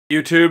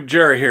YouTube,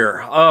 Jerry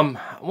here. I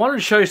wanted to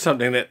show you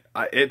something that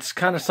it's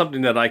kind of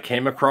something that I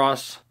came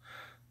across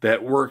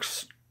that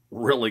works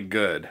really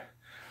good.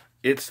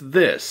 It's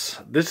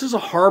this. This is a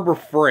Harbor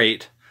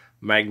Freight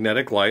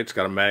magnetic light. It's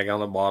got a mag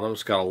on the bottom.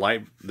 It's got a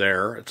light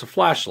there. It's a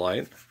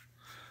flashlight.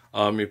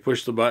 You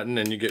push the button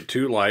and you get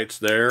two lights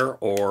there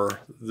or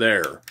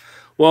there.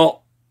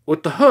 Well,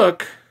 with the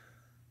hook,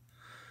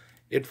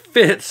 it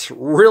fits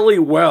really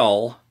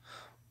well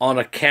on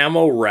a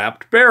camo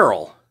wrapped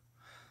barrel.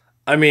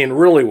 I mean,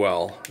 really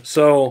well.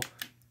 So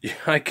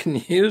I can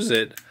use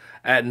it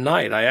at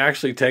night. I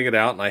actually take it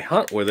out and I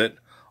hunt with it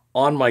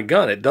on my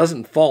gun. It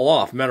doesn't fall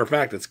off. Matter of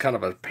fact, it's kind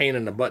of a pain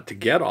in the butt to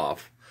get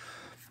off.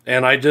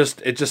 And it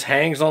just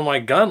hangs on my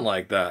gun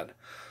like that.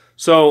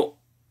 So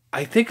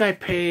I think I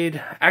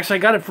paid, actually I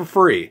got it for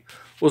free.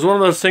 It was one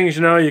of those things,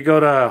 you know, you go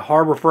to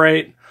Harbor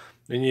Freight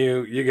and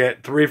you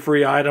get 3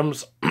 free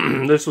items.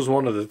 This was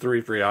one of the 3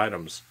 free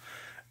items.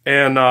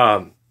 And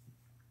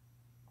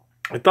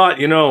I thought,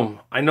 you know,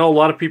 I know a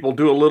lot of people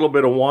do a little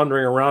bit of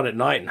wandering around at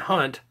night and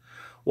hunt.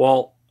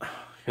 Well,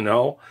 you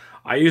know,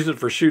 I use it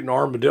for shooting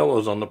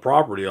armadillos on the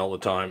property all the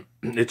time.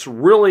 It's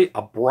really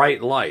a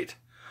bright light.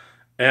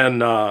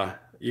 And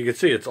you can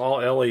see it's all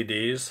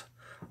LEDs.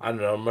 I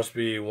don't know, it must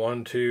be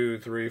 1, 2,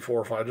 3,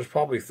 4, 5. There's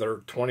probably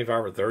 25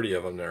 or 30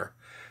 of them there.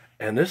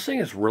 And this thing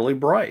is really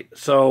bright.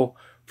 So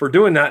for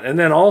doing that, and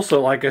then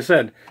also, like I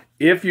said,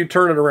 if you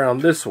turn it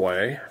around this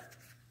way,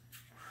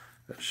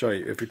 I'll show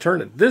you. If you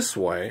turn it this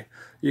way,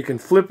 you can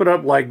flip it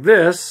up like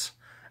this,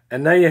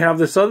 and now you have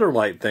this other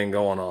light thing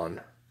going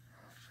on.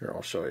 Here,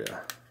 I'll show you.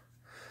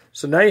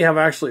 So now you have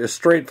actually a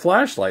straight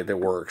flashlight that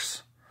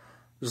works.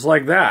 Just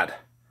like that.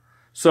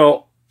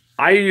 So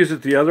I use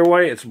it the other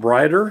way. It's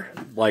brighter,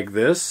 like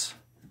this.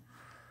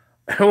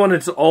 And when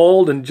it's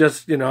old and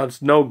just, you know,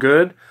 it's no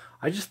good,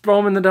 I just throw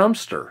them in the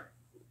dumpster.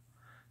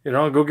 You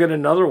know, go get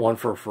another one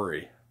for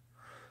free.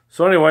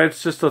 So anyway,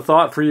 it's just a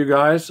thought for you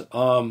guys.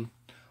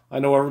 I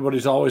know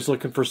everybody's always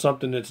looking for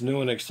something that's new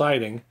and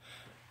exciting.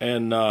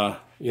 And,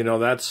 you know,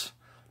 that's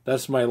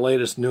my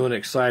latest new and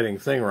exciting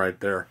thing right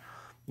there.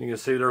 You can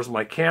see there's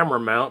my camera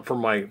mount for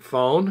my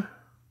phone.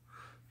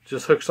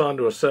 Just hooks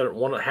onto a set,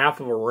 half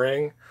of a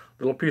ring,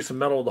 little piece of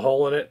metal with a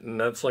hole in it, and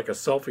that's like a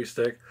selfie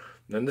stick.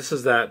 And this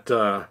is that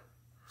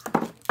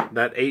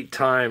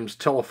 8x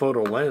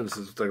telephoto lens.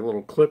 It's like a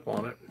little clip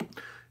on it.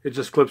 It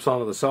just clips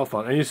onto the cell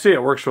phone. And you see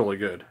it works really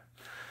good.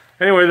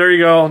 Anyway, there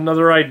you go.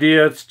 Another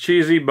idea. It's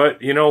cheesy,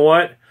 but you know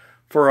what?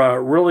 For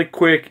a really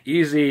quick,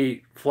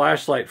 easy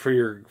flashlight for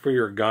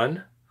your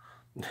gun,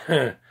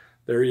 there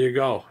you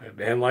go.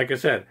 And like I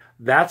said,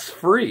 that's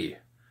free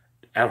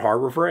at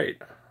Harbor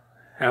Freight.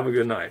 Have a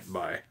good night.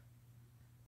 Bye.